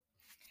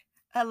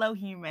Hello,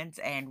 humans,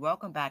 and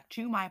welcome back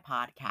to my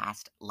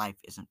podcast, Life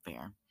Isn't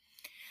Fair.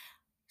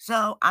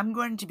 So, I'm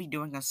going to be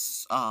doing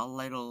a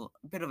little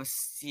bit of a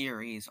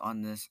series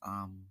on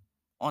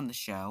on the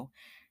show.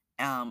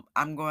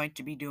 I'm going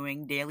to be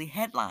doing daily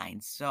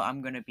headlines. So,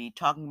 I'm going to be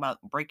talking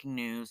about breaking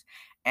news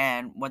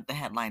and what the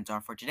headlines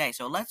are for today.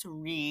 So, let's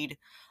read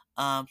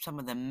some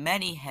of the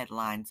many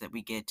headlines that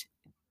we get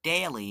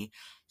daily.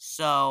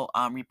 So,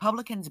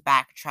 Republicans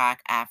backtrack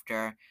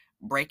after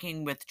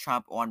breaking with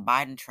Trump on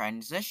Biden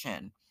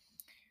transition.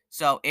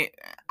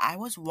 I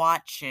was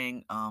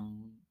watching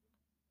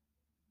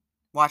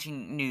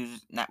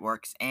news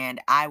networks,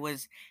 and I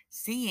was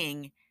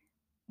seeing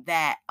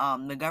that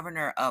the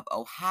governor of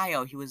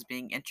Ohio, he was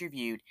being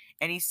interviewed,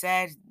 and he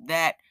said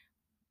that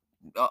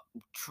uh,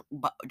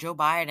 Joe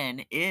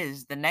Biden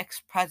is the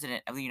next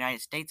president of the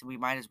United States, and we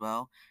might as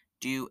well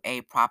do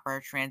a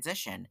proper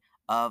transition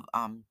of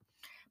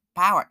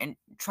power. And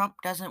Trump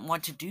doesn't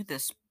want to do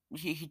this.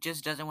 He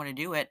just doesn't want to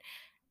do it.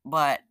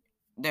 But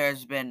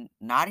there's been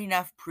not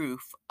enough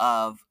proof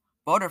of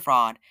voter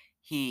fraud.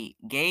 He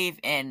gave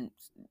in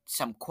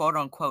some quote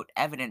unquote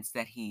evidence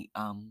that he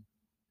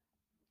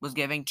was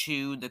giving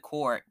to the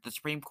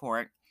Supreme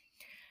Court.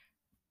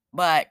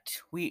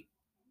 But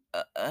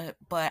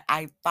but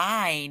I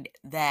find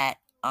that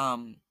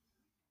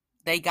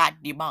they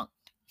got debunked.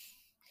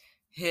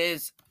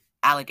 His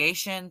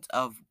allegations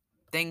of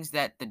things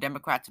that the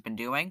Democrats have been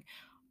doing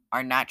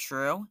are not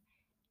true,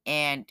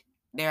 and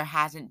there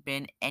hasn't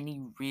been any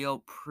real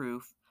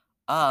proof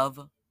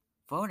of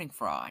voting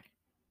fraud.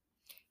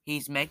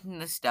 He's making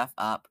this stuff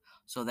up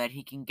so that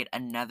he can get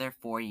another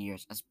 4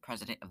 years as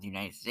president of the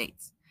United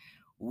States.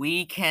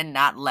 We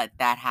cannot let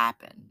that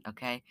happen,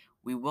 okay?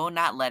 We will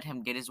not let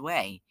him get his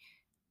way.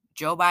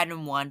 Joe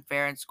Biden won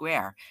fair and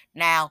square.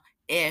 Now,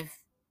 if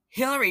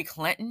Hillary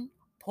Clinton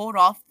pulled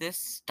off this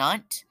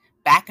stunt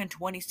back in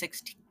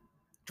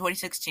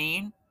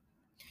 2016,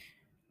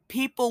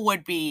 people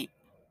would be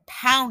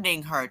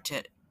pounding her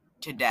to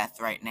death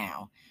right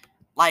now.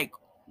 Like,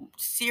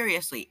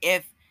 seriously,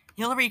 if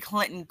Hillary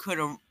Clinton could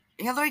have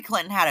Hillary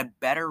Clinton had a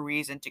better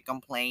reason to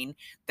complain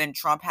than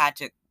Trump has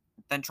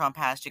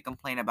to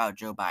complain about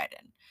Joe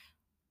Biden.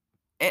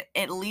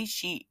 At least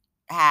she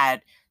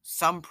had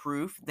some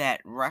proof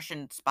that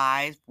Russian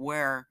spies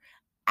were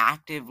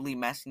actively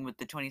messing with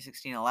the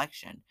 2016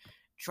 election.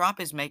 Trump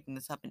is making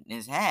this up in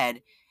his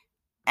head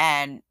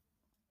and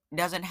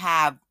doesn't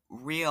have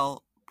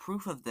real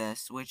proof of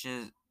this, which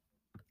is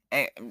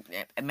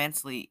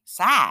immensely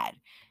sad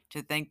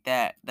to think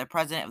that the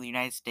president of the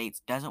United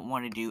States doesn't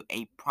want to do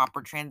a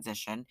proper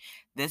transition.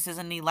 This is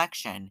an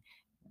election.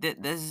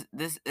 This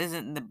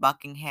isn't the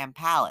Buckingham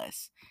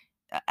Palace.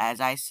 As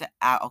I said,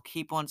 I'll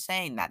keep on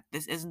saying that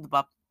this isn't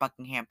the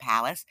Buckingham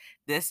Palace.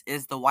 This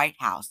is the White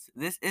House.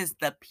 This is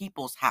the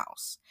people's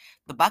house.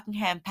 The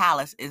Buckingham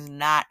Palace is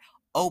not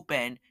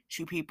open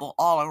to people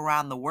all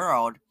around the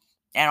world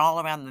and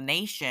all around the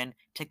nation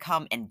to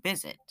come and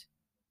visit.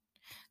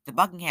 The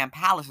Buckingham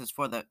Palace is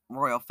for the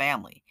royal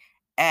family.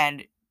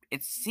 And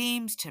it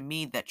seems to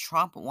me that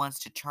Trump wants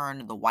to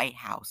turn the White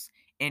House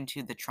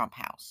into the Trump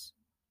house.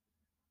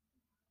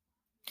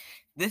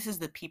 This is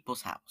the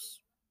people's house.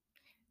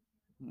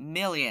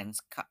 Millions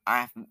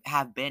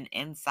have been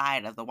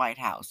inside of the White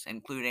House,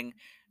 including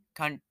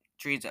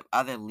countries of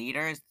other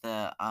leaders,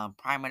 the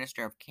Prime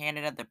Minister of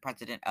Canada, the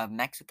President of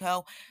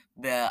Mexico,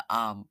 the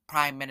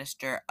Prime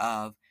Minister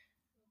of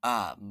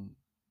um,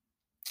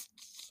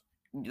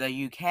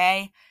 the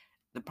UK,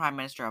 the Prime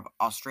Minister of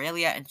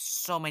Australia, and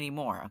so many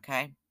more,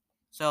 okay?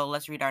 So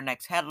let's read our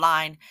next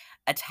headline.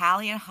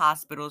 Italian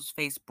hospitals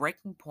face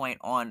breaking point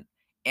on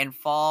in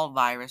fall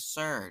virus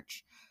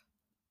surge.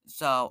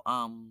 So,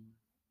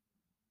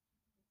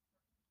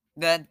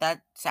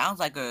 that sounds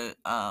like a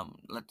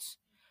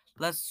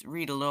let's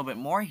read a little bit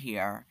more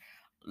here.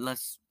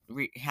 Let's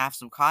have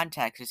some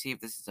context to see if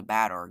this is a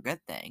bad or a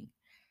good thing.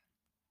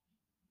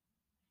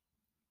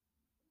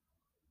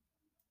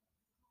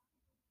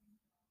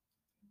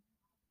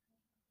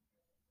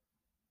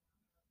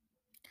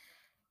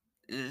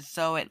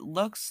 So it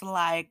looks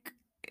like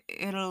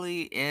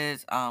Italy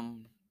is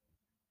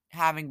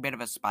having a bit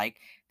of a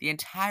spike. The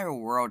entire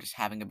world is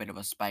having a bit of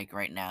a spike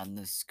right now in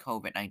this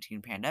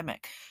COVID-19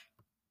 pandemic.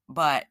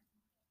 But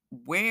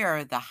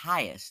where the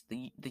highest,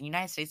 the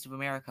United States of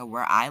America,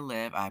 where I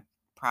live, I'm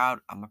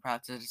a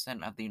proud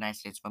citizen of the United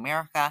States of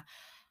America.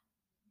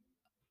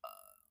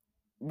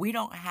 We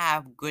don't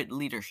have good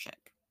leadership.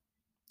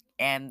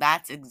 And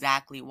that's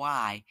exactly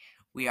why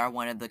we are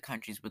one of the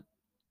countries with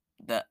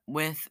the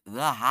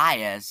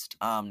highest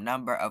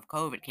number of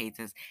COVID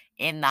cases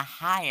and the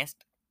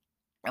highest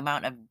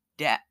amount of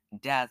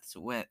deaths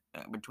with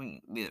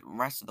between the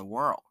rest of the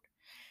world.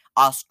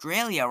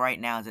 Australia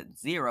right now is at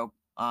zero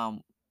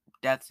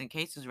deaths and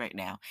cases right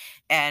now,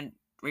 and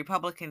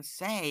Republicans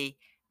say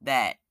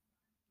that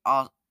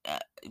all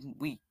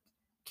we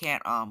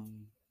can't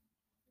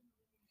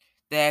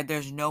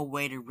there's no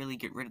way to really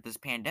get rid of this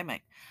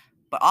pandemic.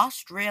 But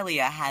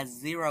Australia has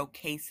zero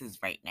cases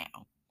right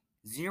now.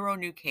 Zero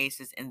new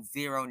cases and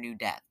zero new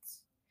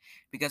deaths.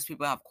 because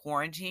people have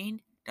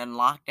quarantined, done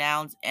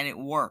lockdowns, and it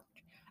worked.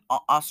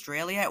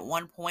 Australia at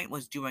one point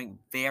was doing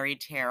very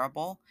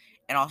terrible,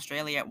 and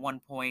Australia at one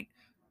point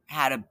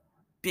had a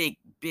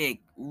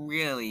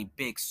really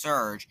big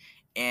surge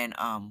in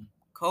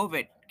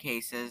COVID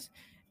cases,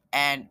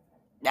 and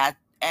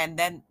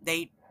then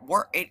they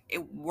work it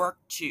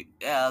worked to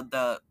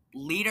the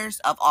leaders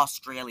of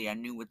Australia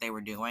knew what they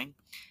were doing,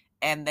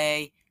 and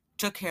they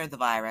took care of the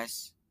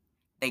virus.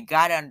 They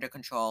got it under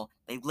control.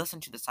 They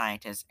listened to the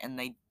scientists, and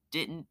they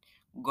didn't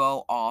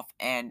go off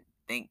and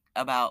think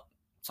about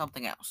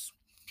something else.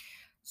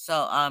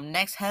 So,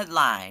 next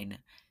headline: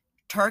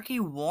 Turkey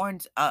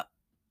warns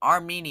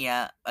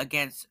Armenia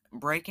against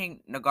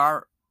breaking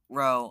Nagar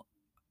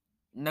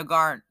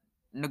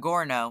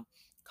Nagorno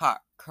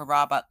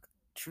Karabakh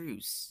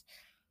truce.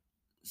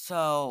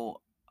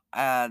 So,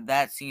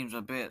 that seems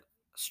a bit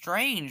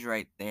strange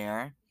right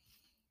there.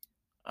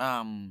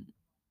 Um,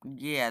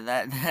 yeah,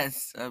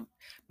 that's a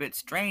bit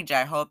strange.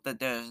 I hope that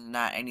there's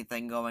not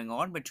anything going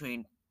on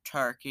between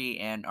Turkey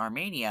and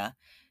Armenia,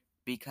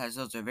 because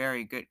those are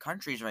very good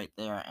countries right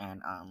there,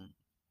 and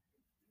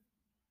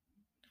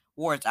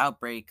wars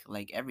outbreak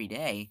like every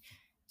day.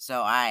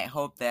 So I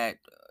hope that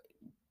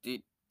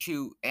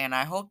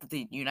I hope that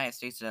the United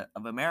States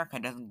of America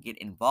doesn't get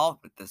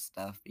involved with this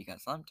stuff,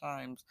 because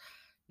sometimes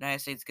the United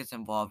States gets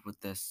involved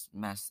with this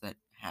mess that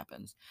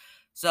happens.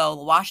 So,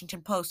 the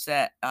Washington Post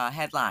said,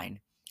 headline: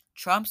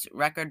 Trump's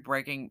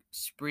record-breaking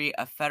spree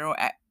of federal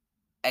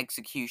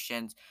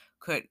executions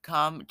could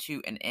come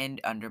to an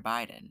end under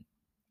Biden.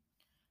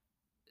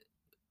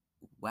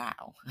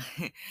 Wow.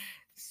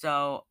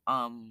 So,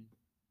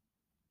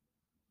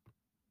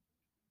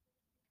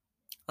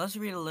 let's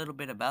read a little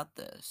bit about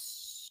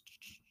this.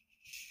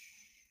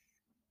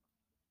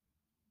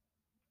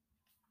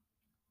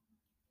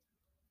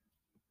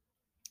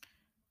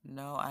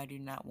 No, I do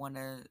not want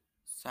to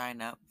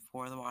sign up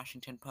for the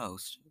Washington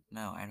Post.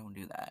 No, I don't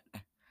do that.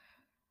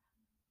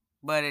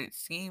 But it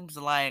seems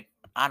like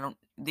I don't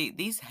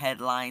these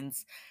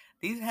headlines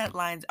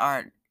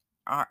are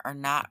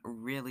not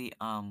really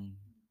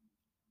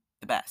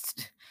the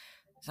best.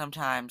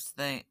 Sometimes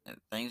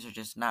things are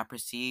just not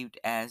perceived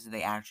as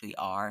they actually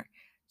are.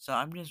 So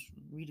I'm just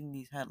reading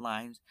these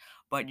headlines,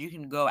 but you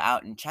can go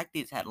out and check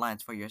these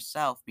headlines for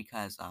yourself,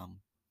 because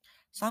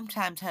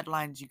sometimes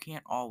headlines you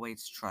can't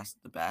always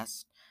trust the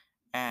best,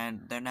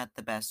 and they're not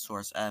the best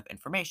source of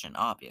information,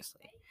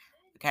 obviously.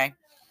 Okay?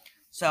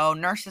 So,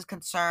 nurses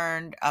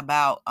concerned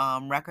about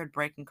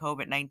record-breaking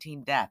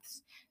COVID-19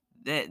 deaths.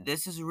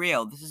 This is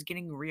real. This is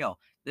getting real.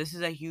 This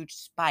is a huge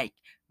spike.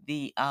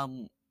 The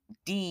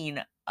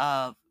dean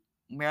of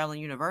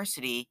Maryland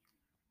University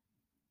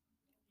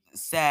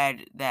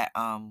said that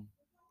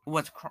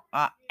was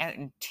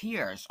in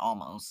tears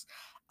almost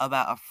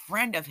about a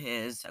friend of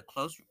his,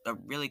 a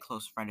really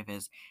close friend of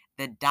his,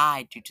 that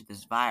died due to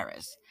this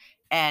virus.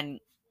 And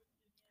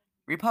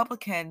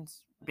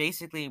Republicans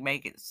basically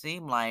make it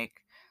seem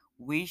like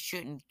we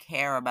shouldn't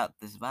care about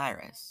this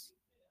virus,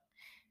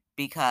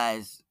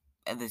 because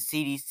the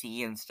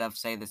CDC and stuff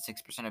say that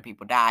 6% of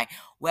people die.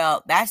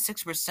 Well, that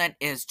 6%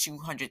 is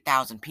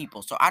 200,000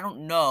 people. So I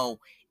don't know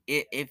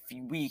if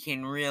we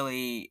can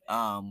really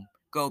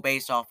go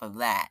based off of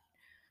that.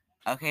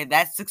 Okay,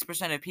 that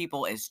 6% of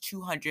people is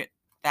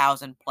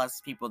 200,000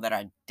 plus people that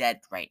are dead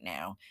right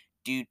now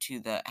due to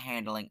the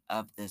handling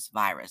of this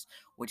virus,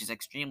 which is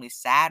extremely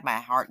sad. My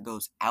heart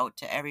goes out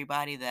to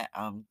everybody that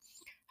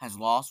has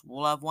lost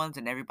loved ones,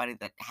 and everybody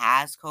that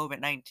has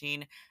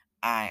COVID-19.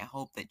 I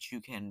hope that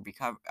you can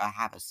recover,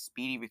 have a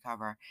speedy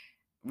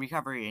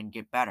recovery, and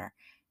get better.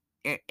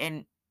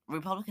 And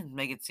Republicans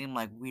make it seem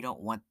like we don't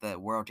want the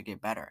world to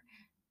get better.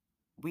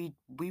 We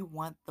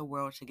want the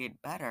world to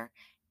get better.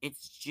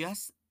 It's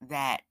just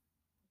that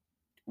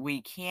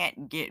we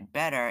can't get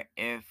better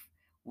if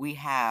we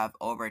have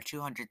over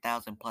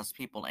 200,000 plus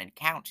people and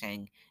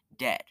counting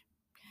dead.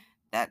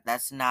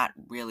 That's not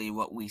really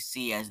what we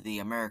see as the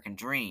American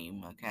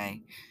dream,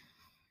 okay?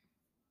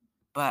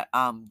 But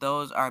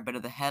those are a bit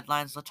of the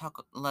headlines.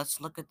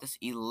 Let's look at this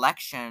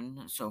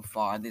election so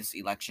far. This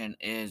election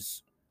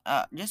is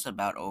just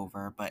about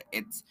over, but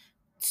it's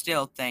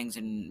still things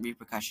and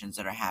repercussions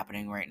that are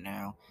happening right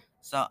now.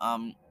 So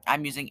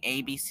I'm using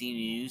ABC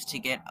News to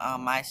get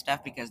my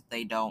stuff, because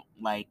they don't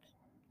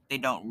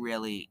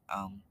really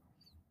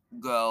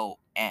go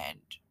and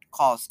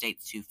call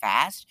states too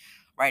fast.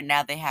 Right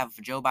now, they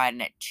have Joe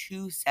Biden at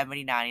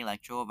 279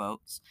 electoral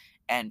votes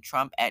and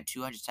Trump at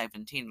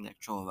 217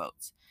 electoral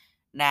votes.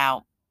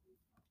 Now,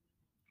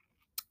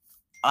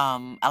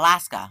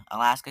 Alaska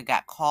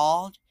got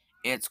called.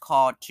 It's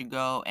called to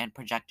go and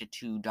project it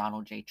to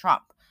Donald J.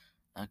 Trump.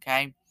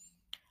 Okay,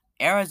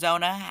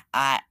 Arizona.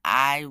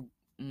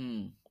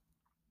 Mm,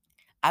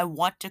 I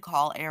want to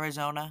call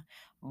Arizona,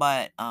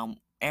 but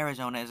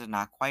Arizona is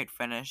not quite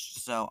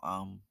finished, so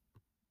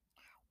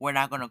we're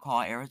not going to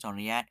call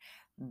Arizona yet.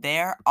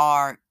 There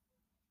are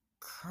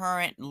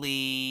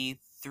currently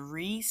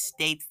 3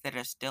 states that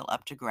are still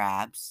up to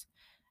grabs,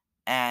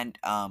 and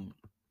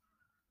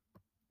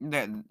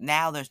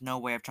now there's no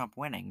way of Trump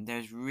winning.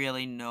 There's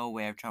really no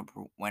way of Trump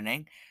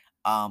winning.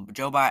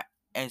 Joe Biden,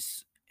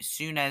 as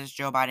soon as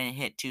Joe Biden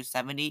hit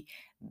 270,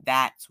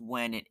 that's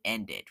when it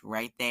ended.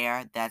 Right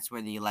there, that's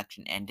where the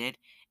election ended,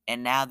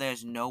 and now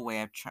there's no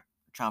way of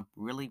Trump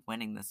really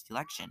winning this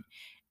election.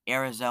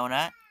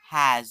 Arizona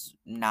has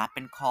not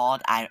been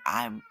called.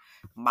 I'm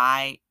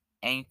my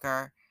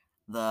anchor,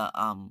 the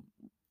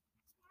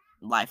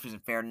Life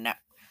Isn't Fair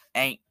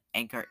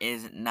anchor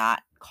is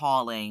not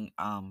calling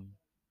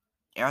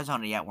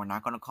Arizona yet. We're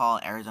not going to call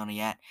Arizona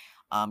yet.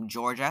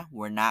 Georgia,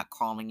 we're not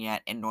calling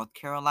yet. And North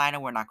Carolina,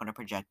 we're not going to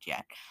project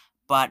yet.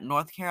 But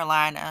North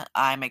Carolina,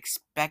 I'm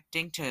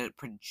expecting to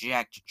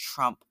project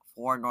Trump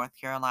for North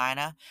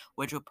Carolina,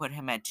 which would put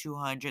him at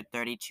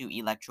 232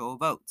 electoral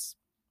votes.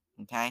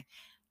 Okay,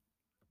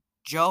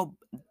 Joe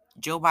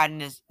Joe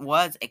Biden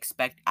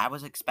I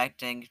was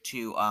expecting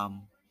to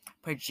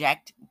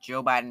project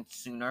Joe Biden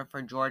sooner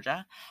for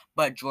Georgia,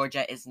 but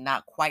Georgia is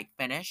not quite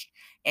finished,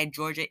 and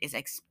Georgia is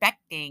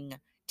expecting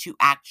to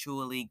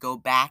actually go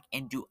back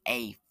and do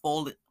a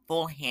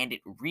full-handed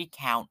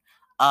recount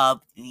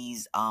of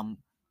these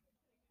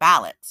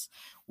ballots,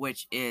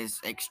 which is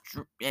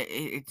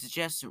it's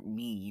just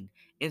mean.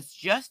 It's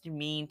just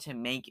mean to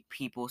make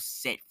people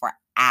sit for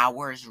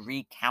hours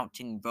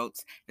recounting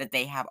votes that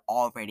they have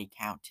already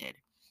counted.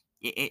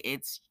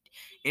 It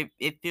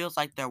feels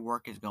like their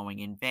work is going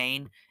in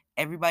vain.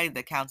 Everybody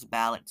that counts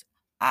ballots,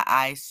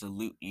 I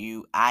salute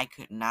you. I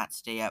could not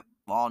stay up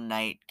all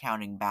night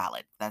counting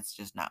ballots. That's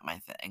just not my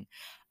thing.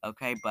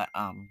 Okay, but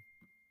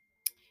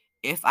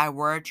if I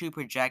were to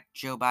project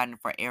Joe Biden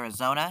for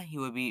Arizona, he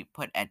would be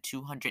put at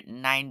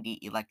 290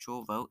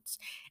 electoral votes.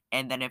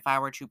 And then if I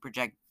were to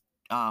project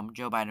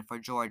Joe Biden for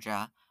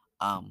Georgia,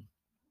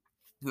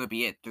 he would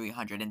be at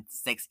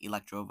 306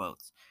 electoral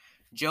votes.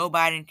 Joe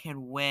Biden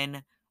can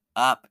win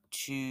up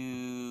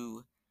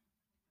to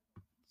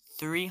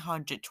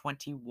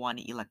 321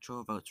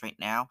 electoral votes right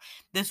now.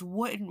 This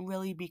wouldn't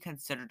really be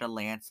considered a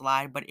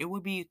landslide, but it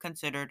would be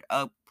considered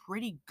a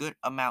pretty good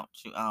amount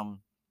to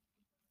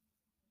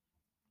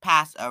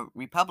pass a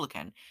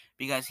Republican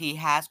because he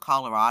has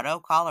Colorado.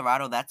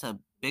 Colorado, that's a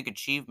big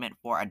achievement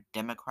for a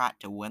Democrat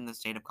to win the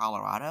state of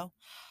Colorado.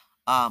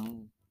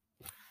 Um,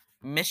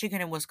 Michigan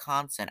and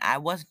Wisconsin. I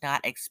was not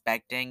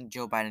expecting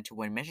Joe Biden to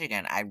win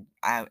Michigan.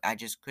 I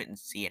just couldn't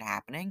see it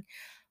happening.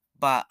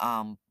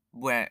 I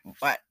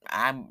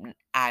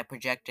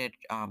projected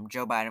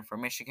Joe Biden for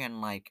Michigan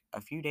like a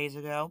few days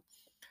ago,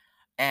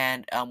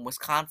 and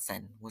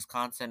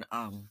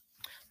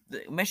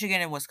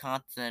Michigan and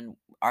Wisconsin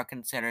are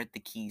considered the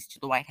keys to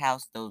the White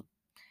House, though,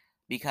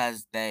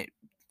 because they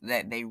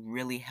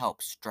really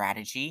help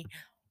strategy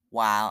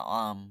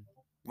while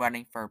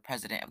running for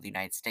president of the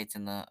United States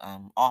in the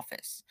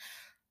office.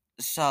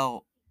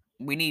 So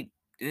we need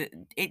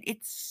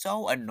it's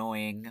so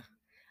annoying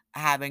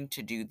having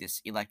to do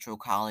this electoral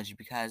college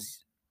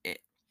because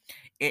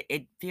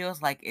it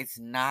feels like it's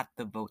not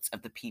the votes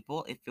of the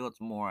people. It feels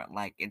more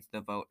like it's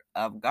the vote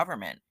of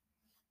government.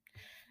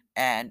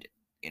 And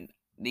in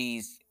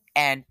these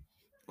and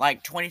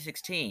like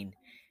 2016,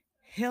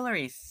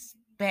 Hillary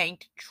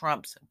spanked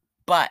Trump's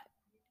butt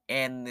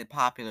in the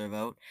popular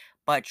vote,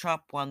 but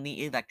Trump won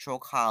the Electoral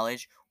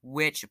College,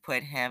 which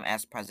put him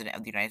as President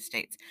of the United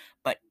States.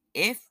 But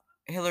if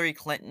Hillary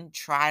Clinton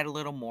tried a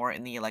little more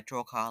in the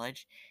Electoral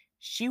College,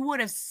 she would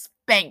have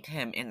spanked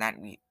him in that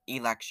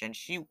election.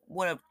 She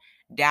would have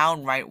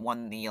downright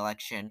won the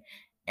election,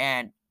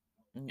 and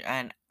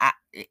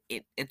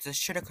it's a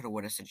shoulda, coulda,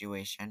 woulda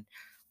situation.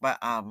 But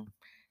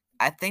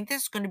I think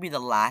this is going to be the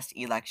last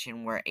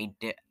election where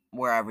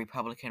where a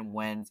Republican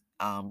wins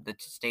the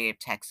state of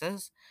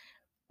Texas,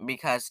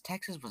 because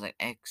Texas was an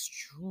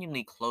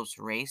extremely close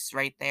race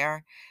right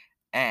there,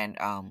 and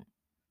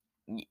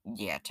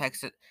yeah,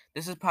 Texas.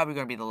 This is probably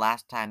going to be the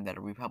last time that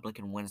a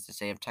Republican wins the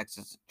state of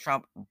Texas.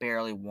 Trump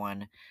barely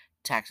won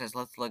Texas.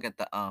 Let's look at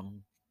the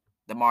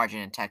margin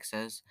in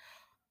Texas.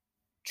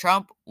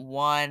 Trump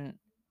won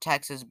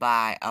Texas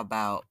by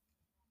about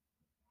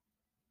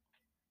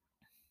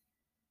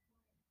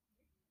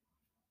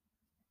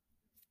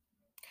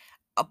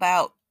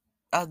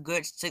a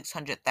good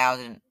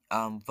 600,000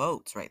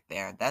 votes right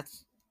there.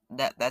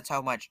 That's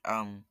how much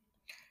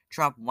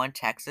Trump won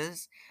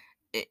Texas.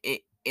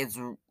 It is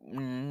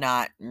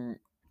not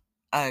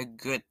a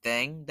good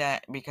thing,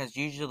 that because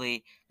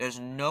usually there's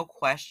no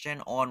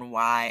question on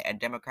why a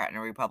Democrat and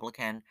a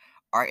Republican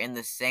are in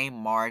the same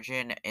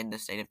margin in the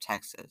state of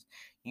Texas.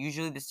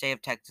 Usually the state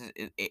of Texas,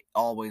 it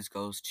always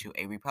goes to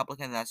a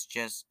Republican. That's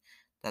just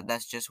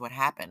what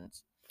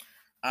happens.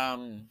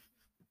 Um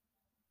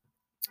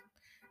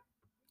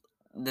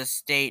the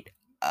state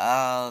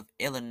of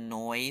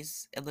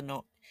Illinois.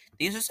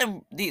 These are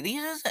some.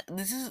 These are.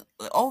 This is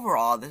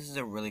overall. This is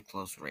a really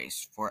close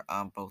race for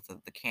both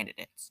of the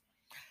candidates.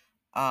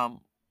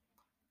 Um,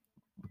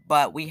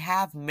 but we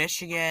have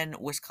Michigan,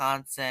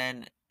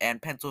 Wisconsin,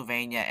 and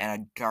Pennsylvania in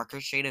a darker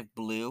shade of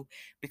blue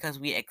because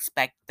we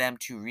expect them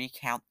to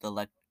recount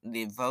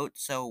the vote.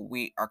 So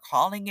we are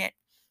calling it,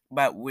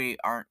 but we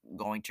aren't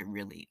going to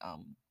really.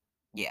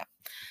 Yeah.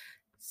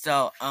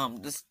 So,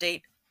 the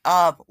state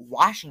of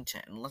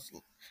Washington.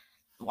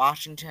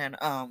 Washington,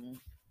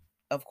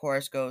 of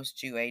course, goes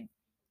to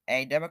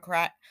a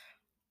Democrat.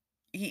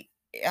 He,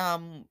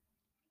 um,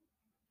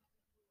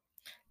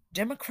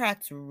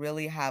 Democrats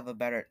really have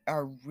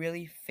are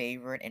really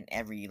favored in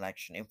every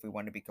election, if we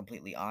want to be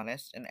completely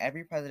honest. In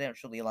every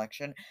presidential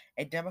election,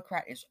 a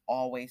Democrat is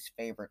always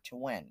favored to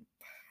win.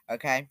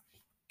 Okay?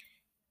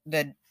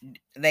 The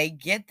They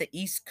get the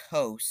East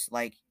Coast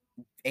like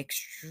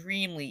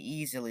extremely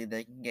easily.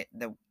 They can get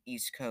the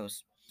East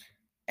Coast.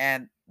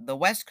 And the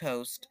West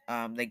Coast,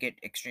 they get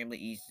extremely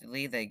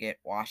easily. They get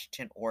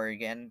Washington,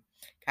 Oregon,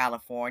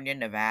 California,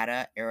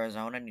 Nevada,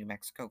 Arizona, New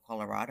Mexico,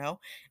 Colorado.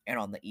 And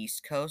on the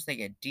East Coast, they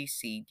get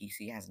DC.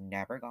 DC has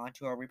never gone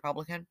to a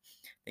Republican.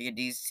 They get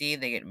DC,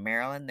 they get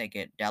Maryland, they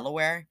get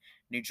Delaware,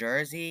 New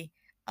Jersey,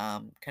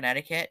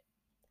 Connecticut,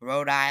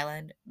 Rhode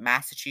Island,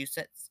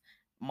 Massachusetts,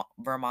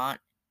 Vermont,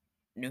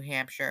 New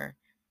Hampshire,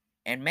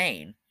 and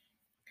Maine.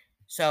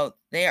 So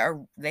they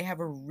have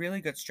a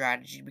really good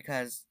strategy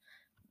because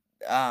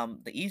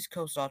the East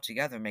Coast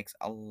altogether makes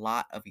a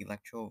lot of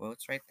electoral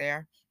votes right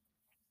there.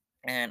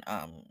 And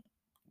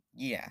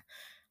yeah.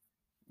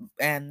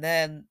 And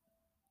then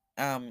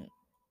um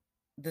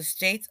the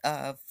states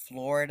of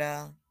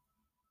Florida,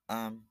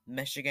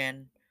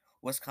 Michigan,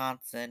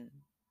 Wisconsin,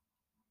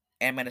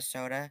 and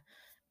Minnesota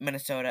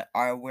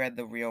are where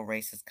the real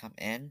races come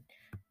in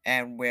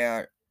and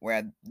where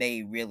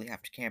they really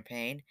have to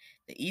campaign.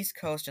 The East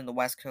Coast and the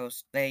West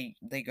Coast, they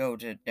go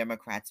to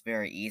Democrats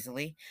very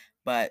easily,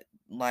 but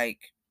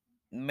like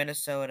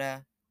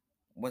Minnesota,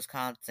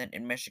 Wisconsin,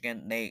 and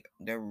Michigan,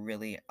 they're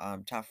really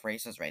tough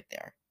races right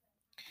there.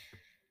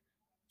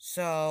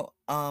 So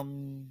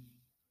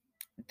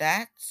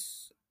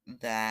that's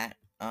that.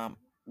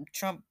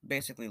 Trump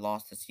basically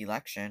lost this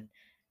election,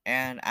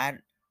 and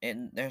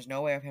there's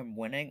no way of him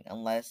winning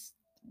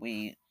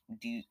we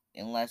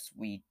unless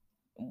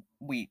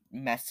we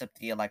mess up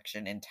the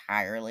election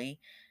entirely.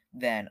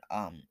 Then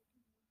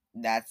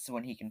that's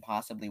when he can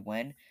possibly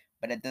win.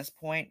 But at this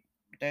point,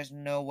 there's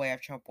no way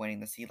of Trump winning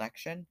this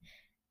election.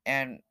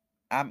 And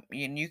and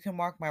you can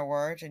mark my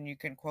words and you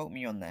can quote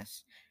me on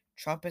this.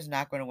 Trump is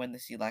not going to win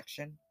this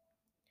election,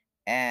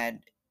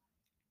 and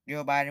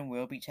Joe Biden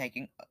will be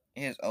taking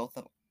his oath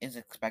of is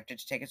expected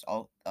to take his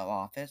oath of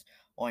office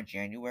on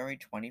January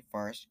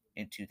 21st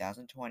in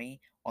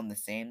 2020, on the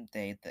same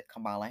day that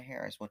Kamala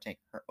Harris will take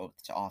her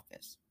oath to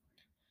office.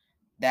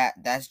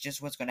 That's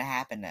just what's going to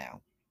happen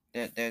now.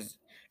 There's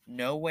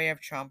no way of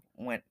Trump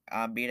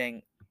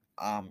beating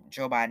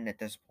Joe Biden at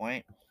this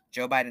point.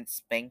 Joe Biden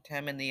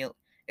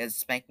is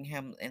spanking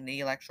him in the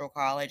electoral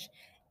college,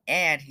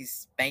 and he's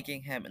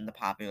spanking him in the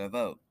popular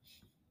vote.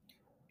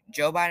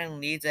 Joe Biden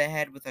leads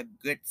ahead with a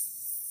good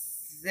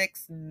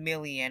 6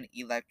 million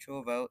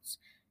electoral votes,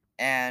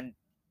 and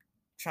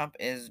Trump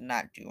is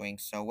not doing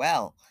so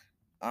well.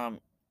 Um,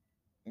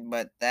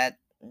 but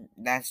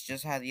that's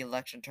just how the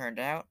election turned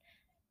out.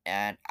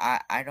 And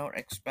I don't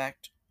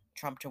expect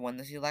Trump to win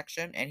this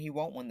election, and he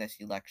won't win this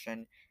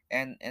election,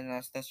 and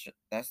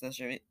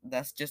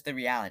that's just the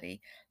reality.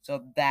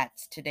 So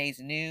that's today's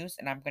news,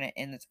 and I'm gonna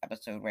end this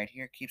episode right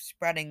here. Keep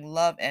spreading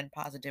love and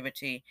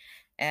positivity,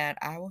 and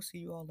I will see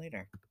you all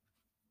later.